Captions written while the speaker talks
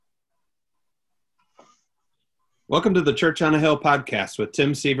Welcome to the Church on a Hill podcast with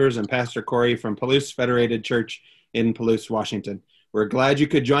Tim Sievers and Pastor Corey from Palouse Federated Church in Palouse, Washington. We're glad you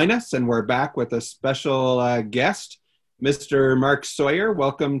could join us, and we're back with a special guest, Mr. Mark Sawyer.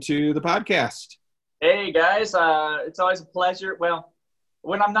 Welcome to the podcast. Hey, guys. It's always a pleasure. Well,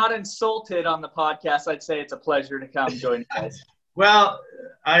 when I'm not insulted on the podcast, I'd say it's a pleasure to come join you guys. Well,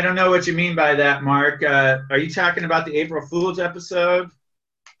 I don't know what you mean by that, Mark. Are you talking about the April Fool's episode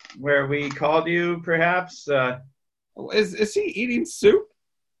where we called you, perhaps? Is he eating soup?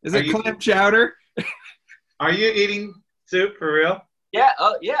 Is it clam chowder? Are you eating soup for real? Yeah.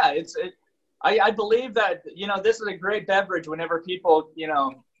 Yeah. I believe that, this is a great beverage whenever people,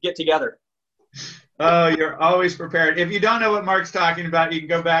 get together. Oh, you're always prepared. If you don't know what Mark's talking about, you can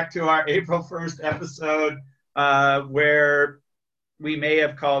go back to our April 1st episode where we may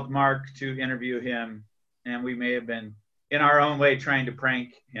have called Mark to interview him, and we may have been, in our own way, trying to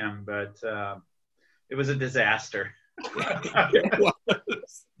prank him, but it was a disaster. It was.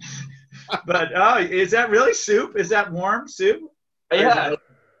 But, is that really soup? Is that warm soup? Yeah,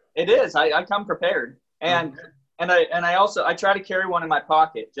 it is. I come prepared. And I try to carry one in my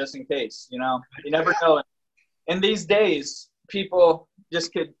pocket just in case, you never know. In these days, people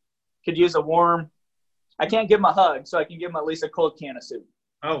just could use a warm, I can't give them a hug, so I can give them at least a cold can of soup.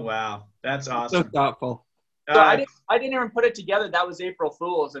 Oh, wow. That's awesome. So thoughtful. So I didn't even put it together. That was April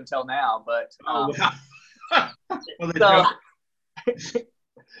Fool's until now, but wow.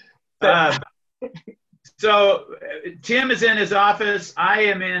 So Tim is in his office. I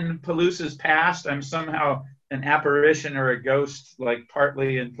am in Palouse's past. I'm somehow an apparition or a ghost, like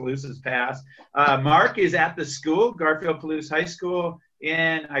partly in Palouse's past. Mark is at the school, Garfield Palouse High School,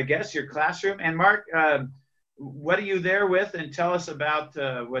 in, I guess, your classroom. And Mark, what are you there with? And tell us about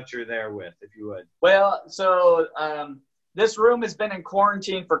what you're there with, if you would. Well, so this room has been in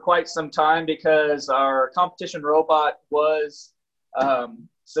quarantine for quite some time because our competition robot was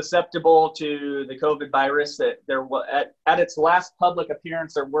susceptible to the COVID virus. That there was at its last public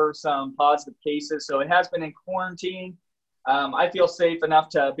appearance, there were some positive cases, so it has been in quarantine. I feel safe enough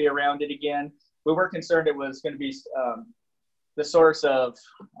to be around it again. We were concerned it was going to be the source of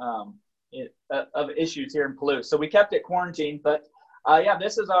issues here in Palouse, so we kept it quarantined. But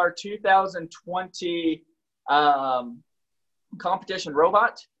this is our 2020 competition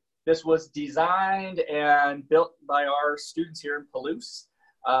robot. This was designed and built by our students here in Palouse.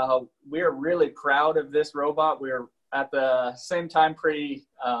 We're really proud of this robot. We're at the same time pretty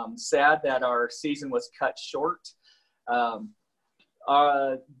sad that our season was cut short.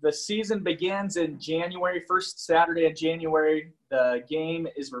 The season begins in January, first Saturday of January. The game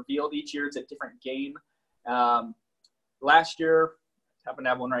is revealed each year. It's a different game. Last year, I happen to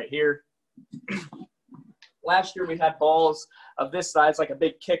have one right here. Last year we had balls of this size, like a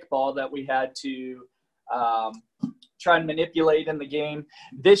big kickball that we had to try and manipulate in the game.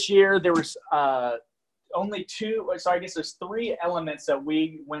 This year there was only there's three elements that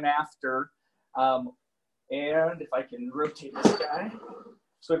we went after. And if I can rotate this guy.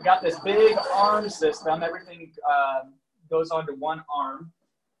 So we've got this big arm system. Everything goes onto one arm.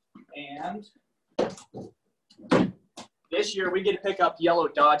 And this year we get to pick up yellow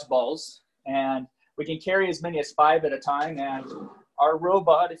dodgeballs, and we can carry as many as 5 at a time. And our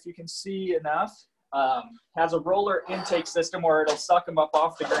robot, if you can see enough, has a roller intake system where it'll suck them up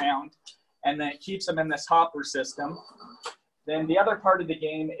off the ground, and then it keeps them in this hopper system. Then the other part of the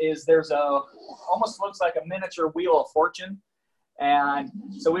game is there's almost looks like a miniature wheel of fortune. And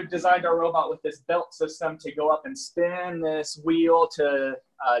so we've designed our robot with this belt system to go up and spin this wheel to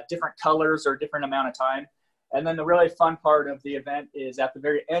different colors or different amount of time. And then the really fun part of the event is at the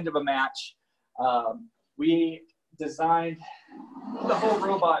very end of a match, we designed the whole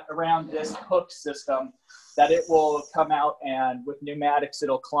robot around this hook system that it will come out, and with pneumatics,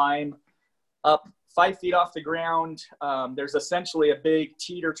 it'll climb up 5 feet off the ground. There's essentially a big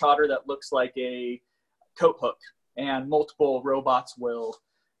teeter-totter that looks like a coat hook, and multiple robots will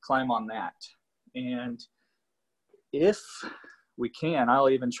climb on that. And if we can, I'll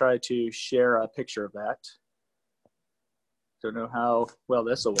even try to share a picture of that. Don't know how well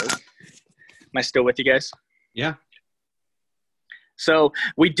this will work. Am I still with you guys? Yeah. So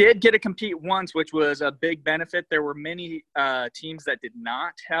we did get to compete once, which was a big benefit. There were many teams that did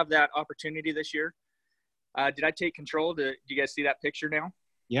not have that opportunity this year. Did I take control? Do you guys see that picture now?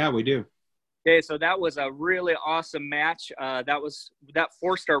 Yeah, we do. Okay, so that was a really awesome match. That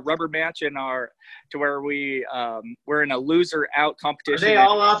forced our rubber match to where we're in a loser out competition. Are they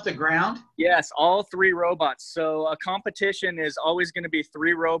all off the ground? Yes, all 3 robots. So a competition is always going to be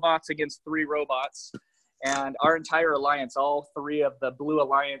 3 robots against 3 robots. And our entire alliance, all 3 of the Blue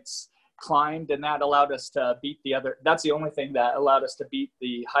Alliance climbed, and that allowed us to beat that's the only thing that allowed us to beat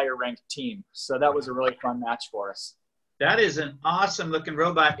the higher ranked team. So that was a really fun match for us. That is an awesome looking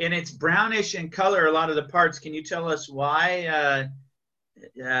robot, and it's brownish in color, a lot of the parts. Can you tell us why?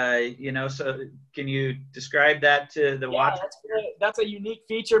 So can you describe that to the watcher? That's a unique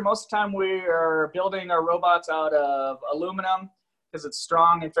feature. Most of the time we are building our robots out of aluminum because it's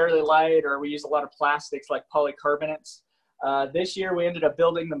strong and fairly light, or we use a lot of plastics like polycarbonates. This year we ended up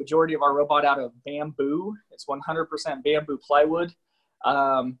building the majority of our robot out of bamboo. It's 100% bamboo plywood.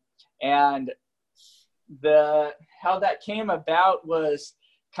 And how that came about was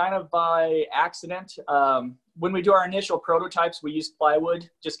kind of by accident. When we do our initial prototypes, we use plywood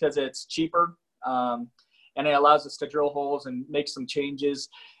just because it's cheaper, and it allows us to drill holes and make some changes.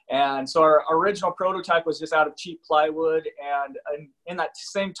 And so our original prototype was just out of cheap plywood, and in that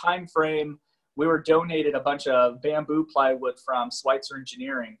same time frame, we were donated a bunch of bamboo plywood from Schweitzer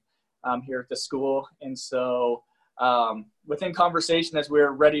Engineering here at the school. And so within conversation, as we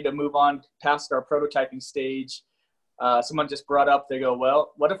were ready to move on past our prototyping stage, someone just brought up, they go,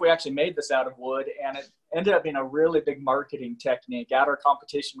 well, what if we actually made this out of wood? And it ended up being a really big marketing technique. At our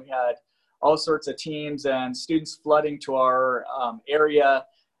competition, we had all sorts of teams and students flooding to our area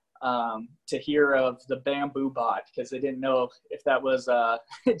to hear of the bamboo bot, because they didn't know if that was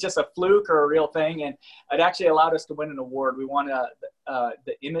just a fluke or a real thing. And it actually allowed us to win an award. We won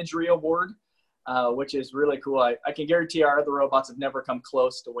the Imagery Award, which is really cool. I can guarantee our other robots have never come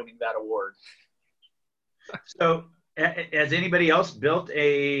close to winning that award. So has anybody else built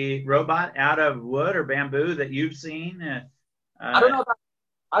a robot out of wood or bamboo that you've seen? I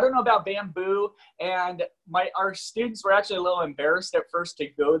don't know about bamboo, and our students were actually a little embarrassed at first to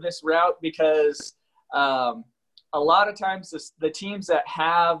go this route because a lot of times the teams that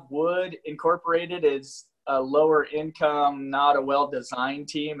have wood incorporated is a lower income, not a well-designed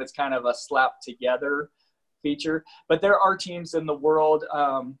team. It's kind of a slap together feature. But there are teams in the world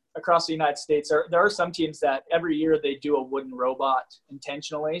across the United States. There are some teams that every year they do a wooden robot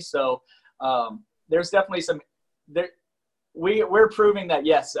intentionally. So there's definitely some there. We're proving that,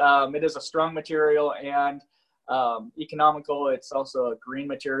 yes, it is a strong material and economical. It's also a green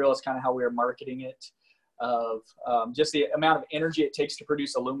material. It's kind of how we are marketing it, of just the amount of energy it takes to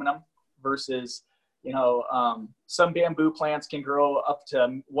produce aluminum versus, some bamboo plants can grow up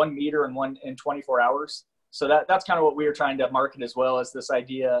to 1 meter in 24 hours. So that's kind of what we were trying to market as well, as this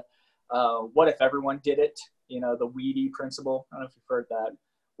idea, what if everyone did it? The Weedy principle. I don't know if you've heard that.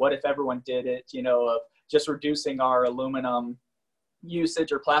 What if everyone did it, of just reducing our aluminum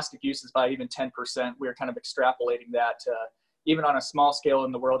usage or plastic uses by even 10%. We're kind of extrapolating that to, even on a small scale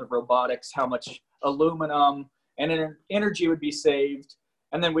in the world of robotics, how much aluminum and energy would be saved.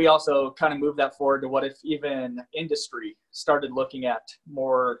 And then we also kind of moved that forward to what if even industry started looking at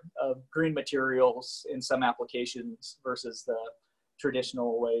more of green materials in some applications versus the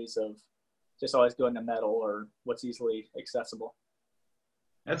traditional ways of just always going to metal or what's easily accessible.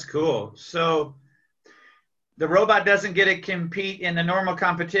 That's cool. So the robot doesn't get to compete in the normal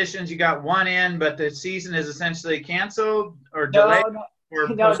competitions. You got one in, but the season is essentially canceled or delayed?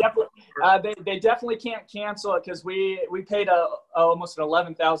 No, definitely. They definitely can't cancel it because we paid almost an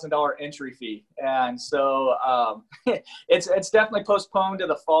 $11,000 entry fee, and so it's definitely postponed to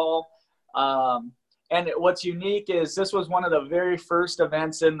the fall. And what's unique is this was one of the very first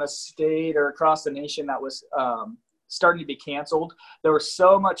events in the state or across the nation that was starting to be canceled. There was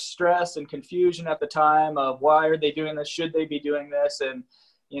so much stress and confusion at the time of why are they doing this? Should they be doing this? And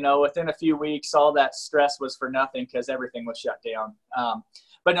within a few weeks, all that stress was for nothing because everything was shut down.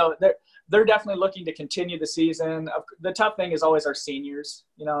 But no, they're definitely looking to continue the season. The tough thing is always our seniors,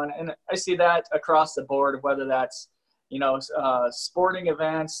 and I see that across the board, whether that's, sporting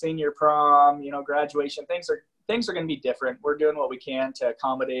events, senior prom, graduation, things are going to be different. We're doing what we can to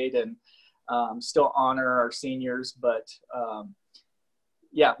accommodate and still honor our seniors. But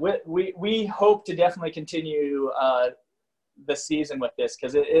yeah, we hope to definitely continue the season with this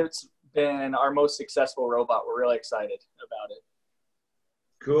because it's been our most successful robot. We're really excited about it.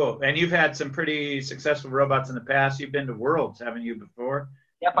 Cool. And you've had some pretty successful robots in the past. You've been to Worlds, haven't you, before?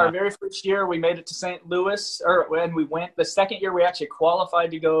 Yep. Our very first year, we made it to St. Louis, or when we went. The second year, we actually qualified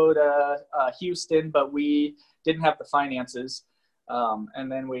to go to Houston, but we didn't have the finances.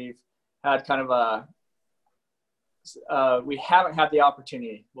 And then we've had kind of we haven't had the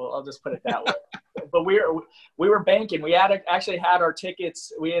opportunity. Well, I'll just put it that way. But we were banking. We actually had our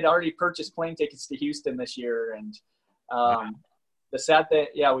tickets. We had already purchased plane tickets to Houston this year, and the sad thing,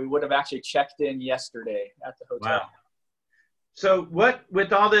 we would have actually checked in yesterday at the hotel. Wow. So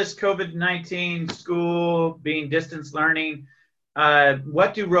with all this COVID-19, school being distance learning,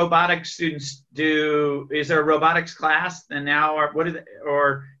 what do robotics students do? Is there a robotics class? And now,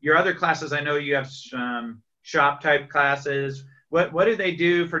 or your other classes? I know you have some shop type classes. What do they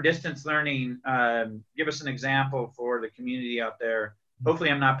do for distance learning? Give us an example for the community out there.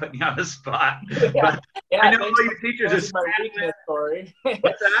 Hopefully, I'm not putting you on the spot. Yeah, yeah, I know all your teachers are my weakness, Corey.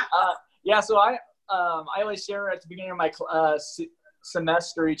 What's that? Yeah, so I always share at the beginning of my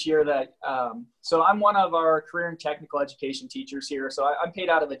semester each year that so I'm one of our career and technical education teachers here, so I'm paid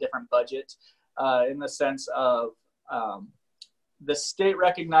out of a different budget in the sense of the state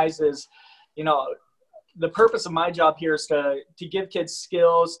recognizes, you know, the purpose of my job here is to give kids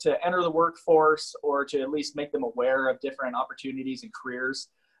skills to enter the workforce or to at least make them aware of different opportunities and careers.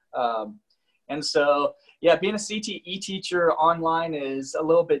 And so, yeah, being a CTE teacher online is a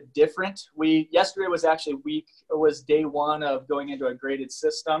little bit different. Yesterday was actually day one of going into a graded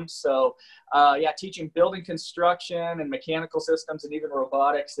system. So, yeah, teaching building construction and mechanical systems and even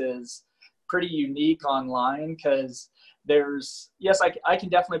robotics is pretty unique online because I can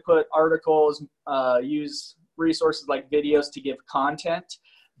definitely put articles, use resources like videos to give content,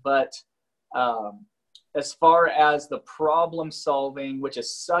 but as far as the problem solving, which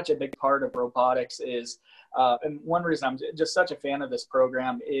is such a big part of robotics is, and one reason I'm just such a fan of this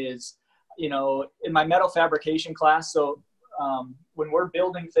program is, you know, in my metal fabrication class, so when we're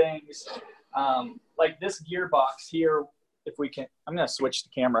building things like this gearbox here, if we can, I'm going to switch the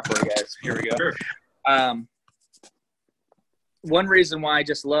camera for you guys. Here we go. Sure. One reason why I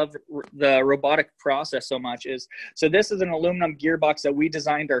just love the robotic process so much is, so this is an aluminum gearbox that we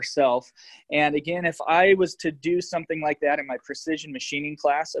designed ourselves. And again, if I was to do something like that in my precision machining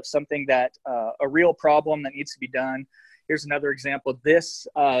class of something that, a real problem that needs to be done. Here's another example. This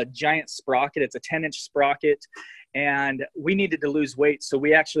giant sprocket, it's a 10-inch sprocket, and we needed to lose weight. So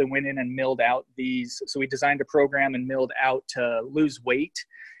we actually went in and milled out these. So we designed a program and milled out to lose weight.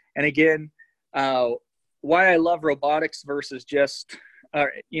 And again, why I love robotics versus just,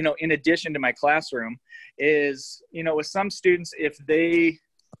 you know, in addition to my classroom is, you know, with some students, if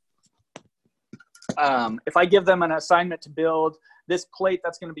I give them an assignment to build this plate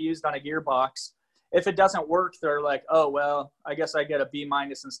that's going to be used on a gearbox, if it doesn't work, they're like, oh, well, I guess I get a B-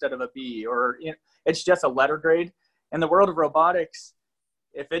 instead of a B, or you know, it's just a letter grade. In the world of robotics,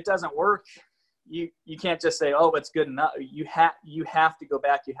 if it doesn't work, you can't just say, oh, it's good enough. You have to go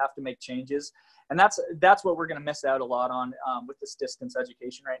back. You have to make changes. And that's what we're going to miss out a lot on with this distance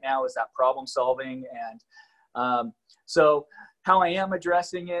education right now, is that problem solving. And so how I am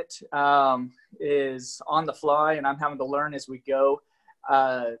addressing it is on the fly, and I'm having to learn as we go.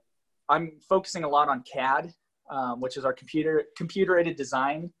 I'm focusing a lot on CAD, which is our computer-aided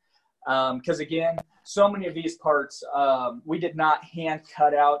design. Because again, so many of these parts, we did not hand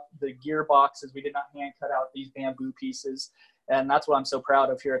cut out the gearboxes. We did not hand cut out these bamboo pieces. And that's what I'm so proud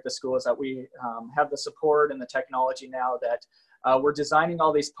of here at the school, is that we have the support and the technology now that we're designing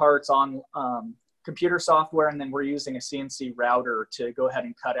all these parts on computer software, and then we're using a CNC router to go ahead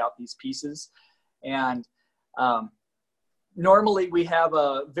and cut out these pieces. And normally we have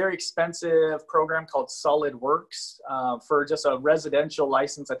a very expensive program called SolidWorks for just a residential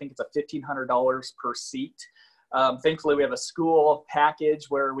license. I think it's a $1,500 per seat. Thankfully, we have a school package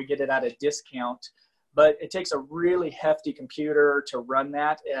where we get it at a discount. But it takes a really hefty computer to run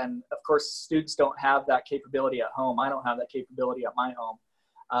that. And of course, students don't have that capability at home. I don't have that capability at my home.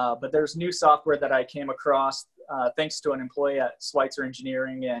 But there's new software that I came across thanks to an employee at Schweitzer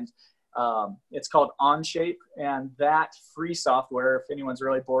Engineering, and it's called Onshape. And that free software, if anyone's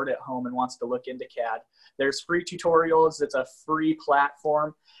really bored at home and wants to look into CAD, there's free tutorials. It's a free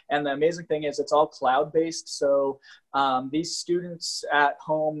platform. And the amazing thing is it's all cloud-based. So these students at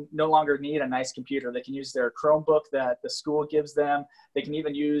home no longer need a nice computer. They can use their Chromebook that the school gives them. They can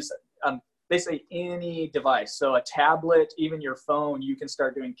even use, they say, any device. So a tablet, even your phone, you can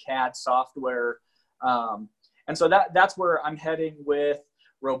start doing CAD software. And so that's where I'm heading with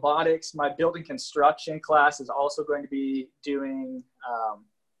robotics. My building construction class is also going to be doing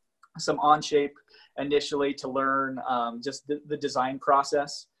some Onshape initially to learn just the design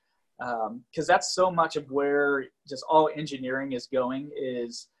process. Because that's so much of where just all engineering is going,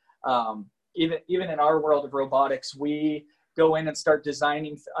 is even in our world of robotics, we go in and start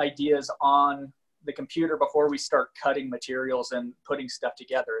designing ideas on the computer before we start cutting materials and putting stuff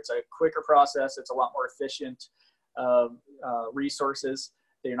together. It's a quicker process. It's a lot more efficient resources.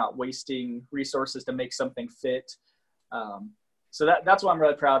 You're not wasting resources to make something fit. So that's what I'm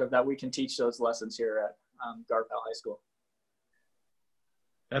really proud of, that we can teach those lessons here at Garpal High School.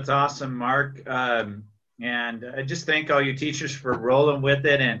 That's awesome, Mark. And I just thank all you teachers for rolling with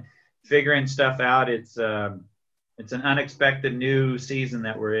it and figuring stuff out. It's it's an unexpected new season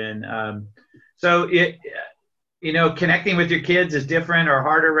that we're in. So connecting with your kids is different or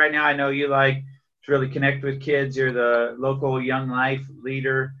harder right now. I know you like to really connect with kids. You're the local Young Life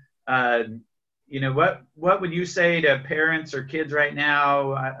leader. What would you say to parents or kids right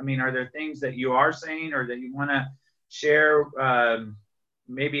now? I mean, are there things that you are saying or that you want to share?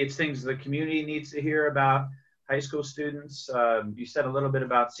 Maybe it's things the community needs to hear about high school students. You said a little bit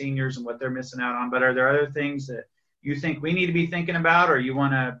about seniors and what they're missing out on, but are there other things that you think we need to be thinking about or you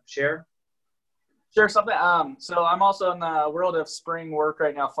want to share? Sure, something. So I'm also in the world of spring work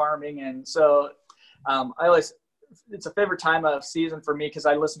right now, farming, and so it's a favorite time of season for me because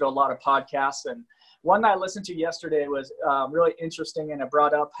I listen to a lot of podcasts, and one that I listened to yesterday was really interesting, and it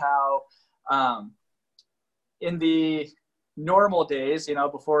brought up how in the normal days,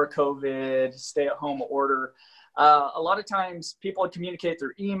 before COVID, stay-at-home order, a lot of times people would communicate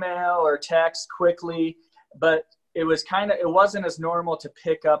through email or text quickly, but it wasn't as normal to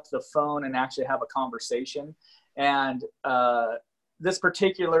pick up the phone and actually have a conversation. And this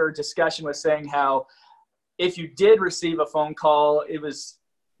particular discussion was saying how if you did receive a phone call, it was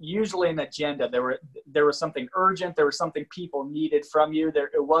usually an agenda. There was something urgent. There was something people needed from you.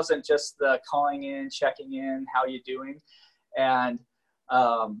 It wasn't just the calling in, checking in, how you doing. And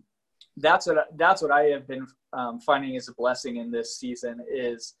that's what I have been finding is a blessing in this season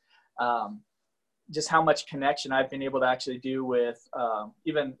is just how much connection I've been able to actually do with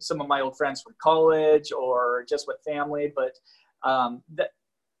even some of my old friends from college or just with family. But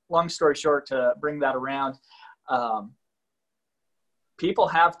long story short, to bring that around, people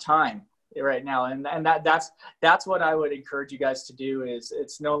have time right now. And that's what I would encourage you guys to do is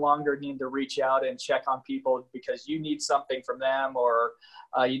it's no longer need to reach out and check on people because you need something from them or,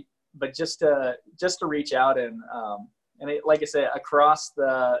 but just to reach out and like I said, across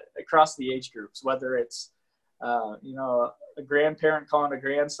the age groups, whether it's, a grandparent calling a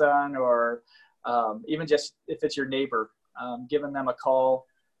grandson or even just if it's your neighbor, giving them a call.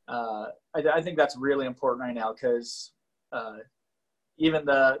 I think that's really important right now because even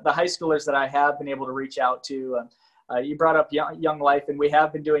the high schoolers that I have been able to reach out to, you brought up Young Life, and we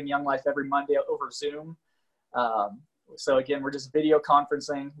have been doing Young Life every Monday over Zoom. So again, we're just video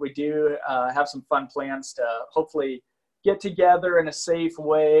conferencing. We do have some fun plans to hopefully get together in a safe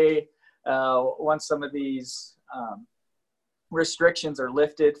way once some of these restrictions are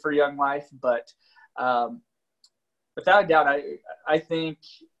lifted for Young Life. But without a doubt, I think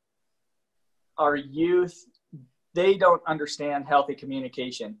our youth, they don't understand healthy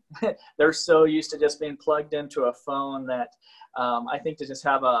communication. They're so used to just being plugged into a phone that I think to just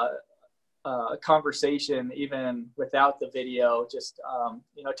have a conversation, even without the video, just,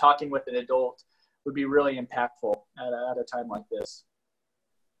 talking with an adult would be really impactful at a time like this.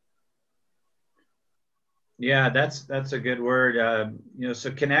 Yeah, that's a good word.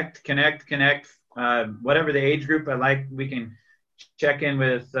 So connect, whatever the age group. We can check in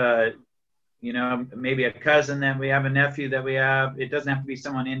with, maybe a cousin that we have, a nephew that we have. It doesn't have to be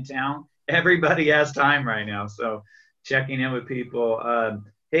someone in town. Everybody has time right now. So checking in with people.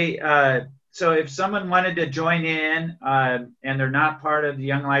 So if someone wanted to join in and they're not part of the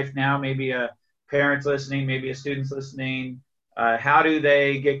Young Life now, maybe a parent's listening, maybe a student's listening, how do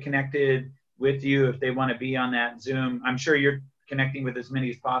they get connected with you if they want to be on that Zoom? I'm sure you're connecting with as many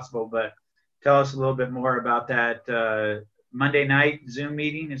as possible, but tell us a little bit more about that Monday night Zoom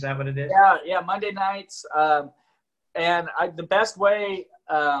meeting. Is that what it is? Yeah, Monday nights. The best way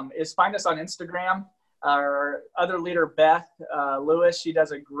is find us on Instagram. Our other leader, Beth Lewis, she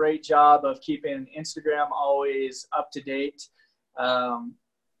does a great job of keeping Instagram always up to date.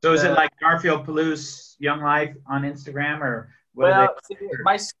 So is it like Garfield Palouse Young Life on Instagram or what? Well,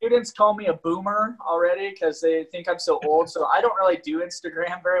 my students call me a boomer already because they think I'm so old. So I don't really do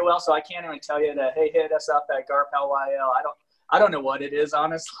Instagram very well. So I can't even tell you that, hey, hit us up at GarPalYL. I don't know what it is,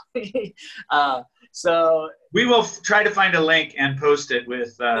 honestly. So we will try to find a link and post it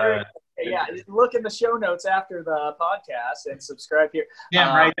with. Yeah, look in the show notes after the podcast and subscribe here.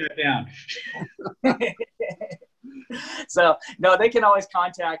 Yeah, write that down. So no, they can always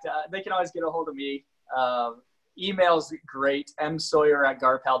contact. They can always get a hold of me. Email's great.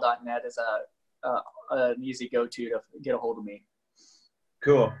 msawyer@garpal.net is an easy go-to to get a hold of me.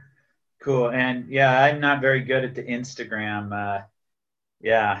 Cool. And yeah, I'm not very good at the Instagram.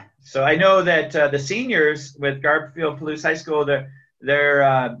 So I know that the seniors with Garfield Palouse High School, the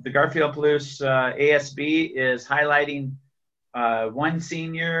Garfield Palouse ASB is highlighting one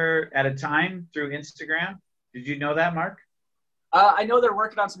senior at a time through Instagram. Did you know that, Mark? I know they're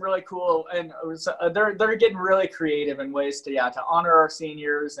working on some really cool, and they're getting really creative in ways to honor our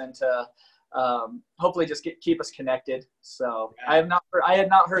seniors and to hopefully just keep us connected. So I had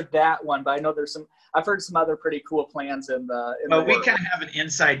not heard that one, but I know I've heard some other pretty cool plans in the Well, we world. kind of have an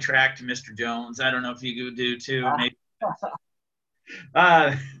inside track to Mr. Jones. I don't know if you do too. Maybe.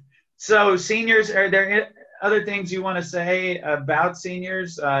 So seniors, are there other things you want to say about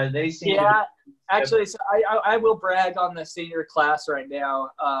seniors? They seem actually, so I will brag on the senior class right now.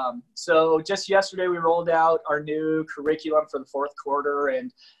 So just yesterday we rolled out our new curriculum for the fourth quarter,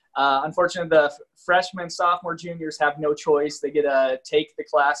 and unfortunately the freshmen, sophomore, juniors have no choice. They get to take the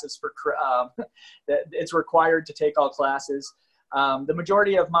classes it's required to take all classes. The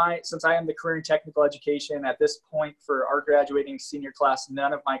majority of since I am the career and technical education at this point for our graduating senior class,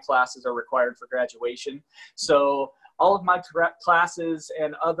 none of my classes are required for graduation. So all of my classes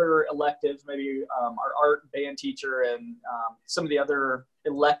and other electives, maybe our art and band teacher and some of the other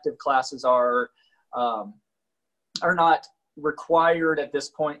elective classes are not required at this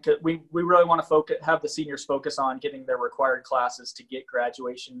point. We really want to have the seniors focus on getting their required classes to get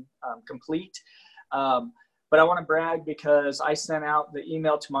graduation complete. But I want to brag because I sent out the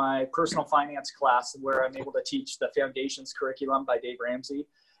email to my personal finance class where I'm able to teach the Foundations curriculum by Dave Ramsey.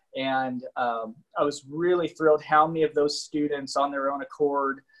 And I was really thrilled how many of those students on their own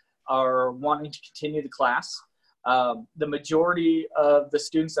accord are wanting to continue the class. The majority of the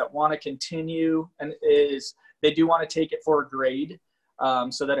students that want to continue they do want to take it for a grade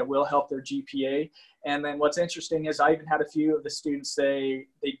so that it will help their GPA. And then what's interesting is I even had a few of the students say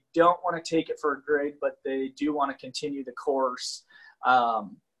they don't want to take it for a grade, but they do want to continue the course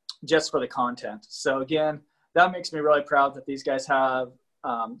just for the content. So again, that makes me really proud that these guys have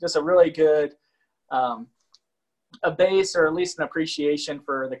just a really good a base, or at least an appreciation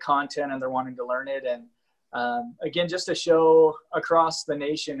for the content, and they're wanting to learn it. And again, just to show across the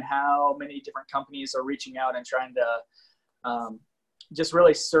nation how many different companies are reaching out and trying to just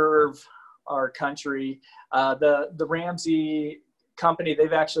really serve our country. The Ramsey company,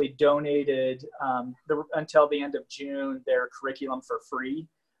 they've actually donated until the end of June their curriculum for free.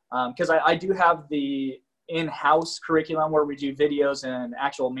 Because I do have the in-house curriculum where we do videos and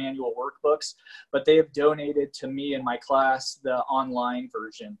actual manual workbooks, but they have donated to me and my class the online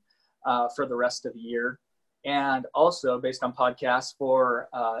version for the rest of the year. And also based on podcasts for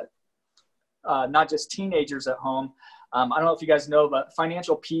not just teenagers at home. I don't know if you guys know, but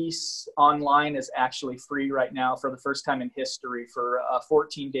Financial Peace Online is actually free right now for the first time in history for a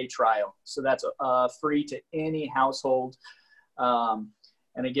 14-day trial. So that's free to any household.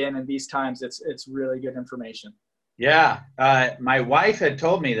 And again, in these times, it's really good information. Yeah. My wife had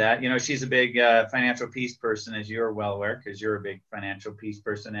told me that, she's a big financial peace person, as you're well aware, because you're a big financial peace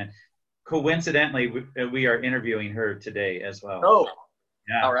person. And coincidentally, we are interviewing her today as well. Oh,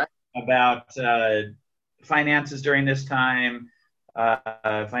 yeah. All right. About finances during this time,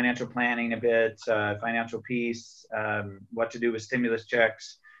 financial planning a bit, financial peace, what to do with stimulus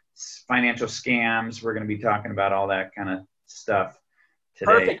checks, financial scams. We're going to be talking about all that kind of stuff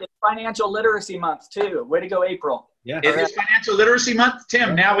today. Perfect. It's Financial Literacy Month too. Way to go, April. Yeah. It is Financial Literacy Month,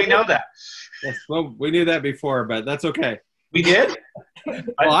 Tim. Now we know that. Yes, well, we knew that before, but that's okay. We did?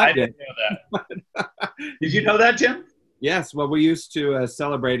 Well, I did. Didn't know that. Did you know that, Tim? Yes, well, we used to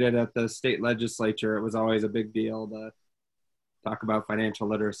celebrate it at the state legislature. It was always a big deal to talk about Financial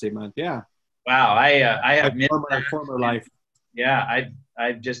Literacy Month. Yeah. Wow, I have missed my former life. Yeah,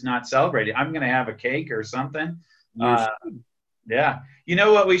 I've just not celebrated. I'm going to have a cake or something. Yeah. You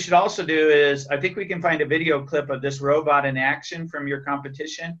know what we should also do is, I think we can find a video clip of this robot in action from your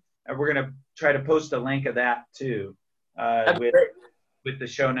competition, and we're going to try to post a link of that too with the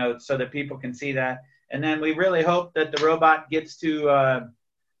show notes so that people can see that. And then we really hope that the robot gets to, the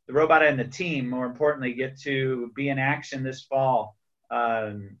robot and the team, more importantly, get to be in action this fall.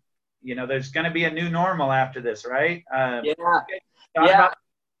 There's going to be a new normal after this, right? Yeah.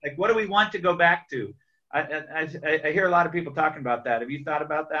 Like, what do we want to go back to? I hear a lot of people talking about that. Have you thought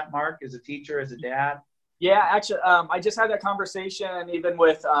about that, Mark, as a teacher, as a dad? Yeah, actually, I just had that conversation even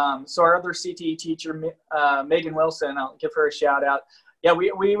with our other CTE teacher, Megan Wilson. I'll give her a shout out. Yeah,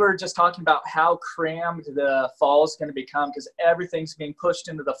 we were just talking about how crammed the fall is going to become because everything's being pushed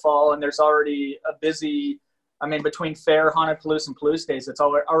into the fall, and there's already a busy, between Fair, Haunted Palouse, and Palouse Days, it's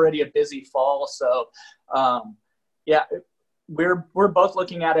already a busy fall. So, we're both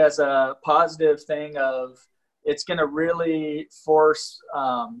looking at it as a positive thing of it's going to really force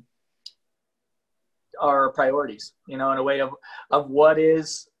our priorities, in a way of what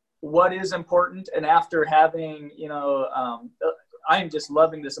is important. And after having, I am just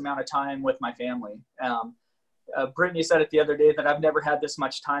loving this amount of time with my family. Brittany said it the other day that I've never had this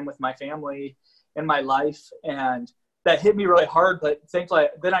much time with my family in my life. And that hit me really hard. But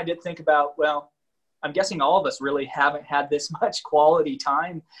then I did think about, well, I'm guessing all of us really haven't had this much quality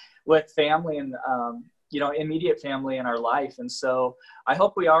time with family and, immediate family in our life. And so I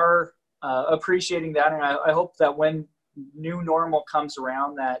hope we are appreciating that. And I hope that when new normal comes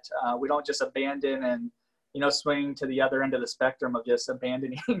around that we don't just abandon and, swing to the other end of the spectrum of just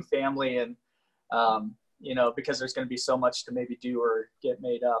abandoning family and, because there's going to be so much to maybe do or get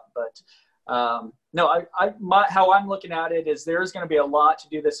made up. But no, how I'm looking at it is there's going to be a lot to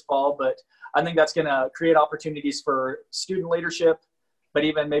do this fall, but I think that's going to create opportunities for student leadership, but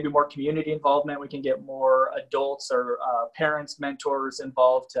even maybe more community involvement. We can get more adults or parents, mentors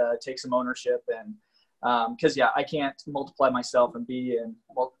involved to take some ownership. And because, I can't multiply myself and be in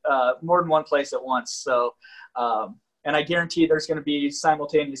more than one place at once. So, and I guarantee there's going to be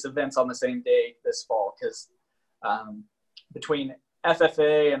simultaneous events on the same day this fall, because between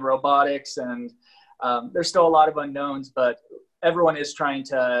FFA and robotics and there's still a lot of unknowns, but everyone is trying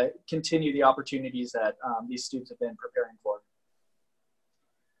to continue the opportunities that these students have been preparing for.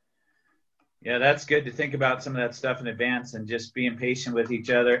 Yeah, that's good to think about some of that stuff in advance and just being patient with each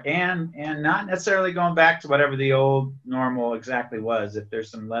other and not necessarily going back to whatever the old normal exactly was. If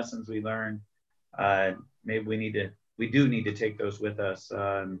there's some lessons we learned, maybe we do need to take those with us.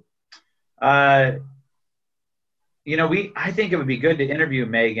 I think it would be good to interview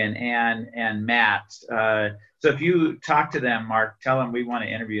Megan and Matt. So if you talk to them, Mark, tell them we want to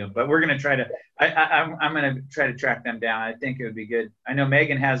interview them. But we're going to try to. I'm going to try to track them down. I think it would be good. I know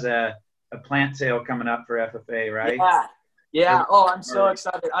Megan has a plant sale coming up for FFA, right? Yeah. Oh, I'm so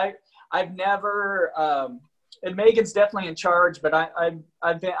excited. I've never. And Megan's definitely in charge, but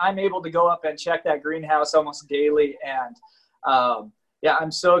I'm able to go up and check that greenhouse almost daily, and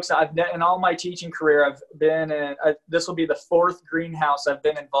I'm so excited. In all my teaching career, I've been in. This will be the 4th greenhouse I've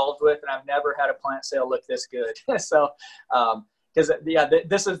been involved with, and I've never had a plant sale look this good. So, this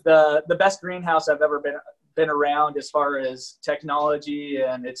is the best greenhouse I've ever been around as far as technology,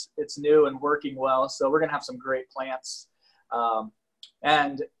 and it's new and working well. So we're gonna have some great plants,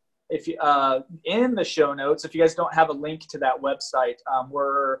 and if you in the show notes, if you guys don't have a link to that website,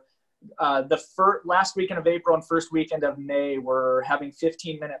 we're last weekend of April and first weekend of May, we're having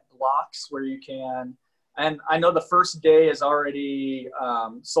 15-minute blocks where you can, and I know the first day is already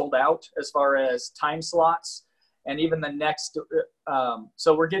sold out as far as time slots, and even the next,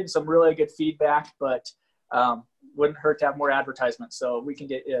 so we're getting some really good feedback, but wouldn't hurt to have more advertisement, so we can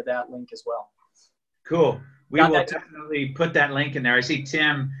get that link as well. Cool. We will definitely put that link in there. I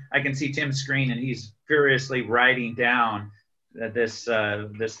can see Tim's screen, and he's furiously writing down this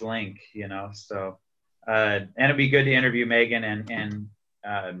link, so and it'd be good to interview Megan and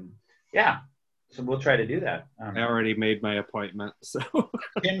so we'll try to do that. I already made my appointment, so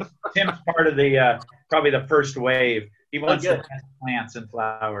Tim's part of the probably the first wave. He wants to plant plants and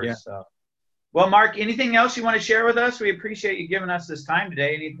flowers. Yeah. So, well, Mark, anything else you want to share with us? We appreciate you giving us this time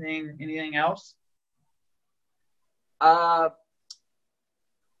today. Anything else?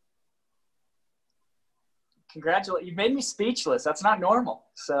 Congratulations. You made me speechless. That's not normal.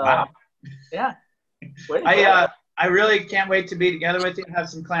 So, wow. Yeah. I really can't wait to be together with you and have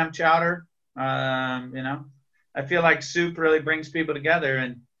some clam chowder. I feel like soup really brings people together.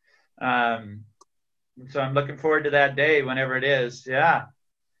 And so I'm looking forward to that day whenever it is. Yeah.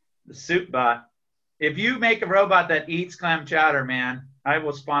 The soup bot. If you make a robot that eats clam chowder, man, I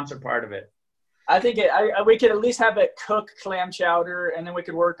will sponsor part of it. I think we could at least have it cook clam chowder, and then we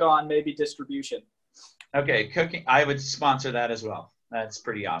could work on maybe distribution. Okay, cooking. I would sponsor that as well. That's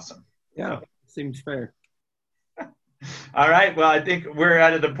pretty awesome. Yeah, seems fair. All right. Well, I think we're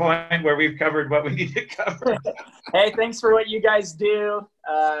at the point where we've covered what we need to cover. Hey, thanks for what you guys do.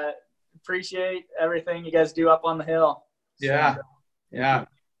 Appreciate everything you guys do up on the hill. Yeah.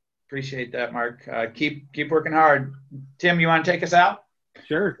 Appreciate that, Mark. Keep working hard. Tim, you want to take us out?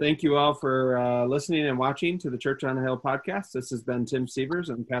 Sure. Thank you all for listening and watching to the Church on the Hill podcast. This has been Tim Sievers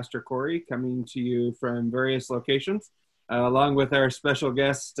and Pastor Corey coming to you from various locations, along with our special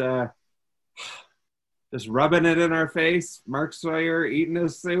guest, just rubbing it in our face, Mark Sawyer eating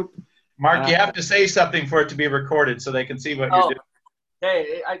his soup. Mark, you have to say something for it to be recorded so they can see what you're doing.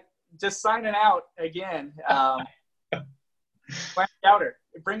 Hey, I just signing out again. Clam chowder.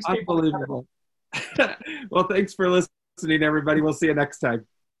 It brings people unbelievable. Well, thanks for listening, everybody. We'll see you next time.